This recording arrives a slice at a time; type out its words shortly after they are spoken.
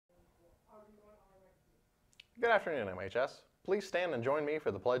Good afternoon, MHS. Please stand and join me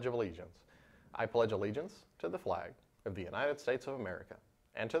for the Pledge of Allegiance. I pledge allegiance to the flag of the United States of America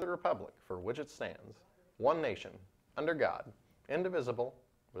and to the republic for which it stands, one nation, under God, indivisible,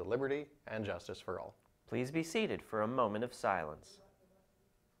 with liberty and justice for all. Please be seated for a moment of silence.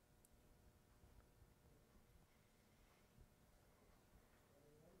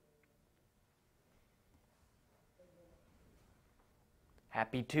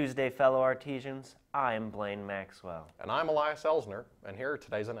 Happy Tuesday, fellow artisans. I'm Blaine Maxwell. And I'm Elias Elsner, and here are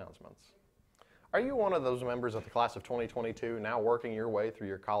today's announcements. Are you one of those members of the class of 2022 now working your way through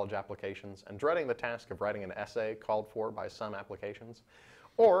your college applications and dreading the task of writing an essay called for by some applications?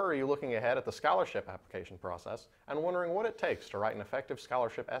 Or are you looking ahead at the scholarship application process and wondering what it takes to write an effective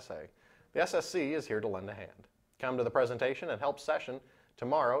scholarship essay? The SSC is here to lend a hand. Come to the presentation and help session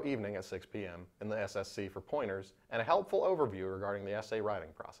tomorrow evening at 6 p.m. in the SSC for pointers and a helpful overview regarding the essay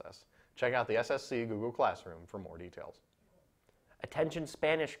writing process. Check out the SSC Google Classroom for more details. Attention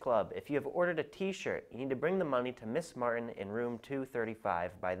Spanish Club, if you have ordered a t-shirt, you need to bring the money to Miss Martin in room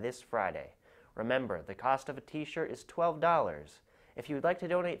 235 by this Friday. Remember, the cost of a t-shirt is $12. If you would like to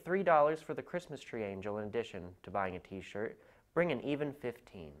donate $3 for the Christmas Tree Angel in addition to buying a t-shirt, bring an even $15.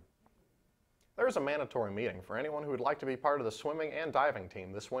 There is a mandatory meeting for anyone who would like to be part of the swimming and diving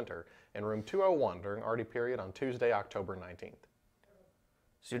team this winter in room 201 during RD period on Tuesday, October 19th.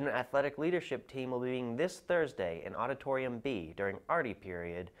 Student Athletic Leadership Team will be meeting this Thursday in Auditorium B during RD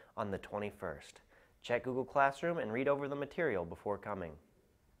period on the 21st. Check Google Classroom and read over the material before coming.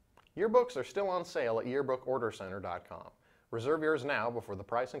 Yearbooks are still on sale at yearbookordercenter.com. Reserve yours now before the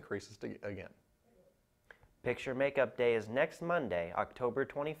price increases again. Picture Makeup Day is next Monday, October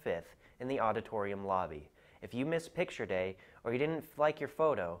 25th, in the auditorium lobby. If you missed Picture Day or you didn't like your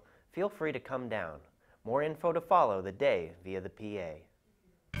photo, feel free to come down. More info to follow the day via the PA.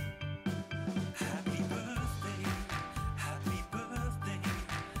 Happy birthday, happy birthday,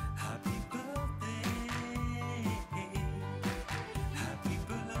 happy birthday, happy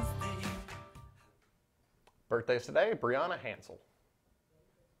birthday. Birthdays today, Brianna Hansel.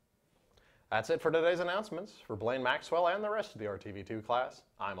 That's it for today's announcements. For Blaine Maxwell and the rest of the RTV2 class,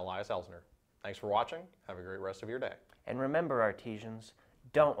 I'm Elias Elsner. Thanks for watching. Have a great rest of your day. And remember, artisans,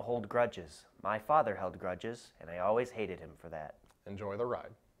 don't hold grudges. My father held grudges, and I always hated him for that. Enjoy the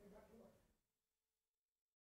ride.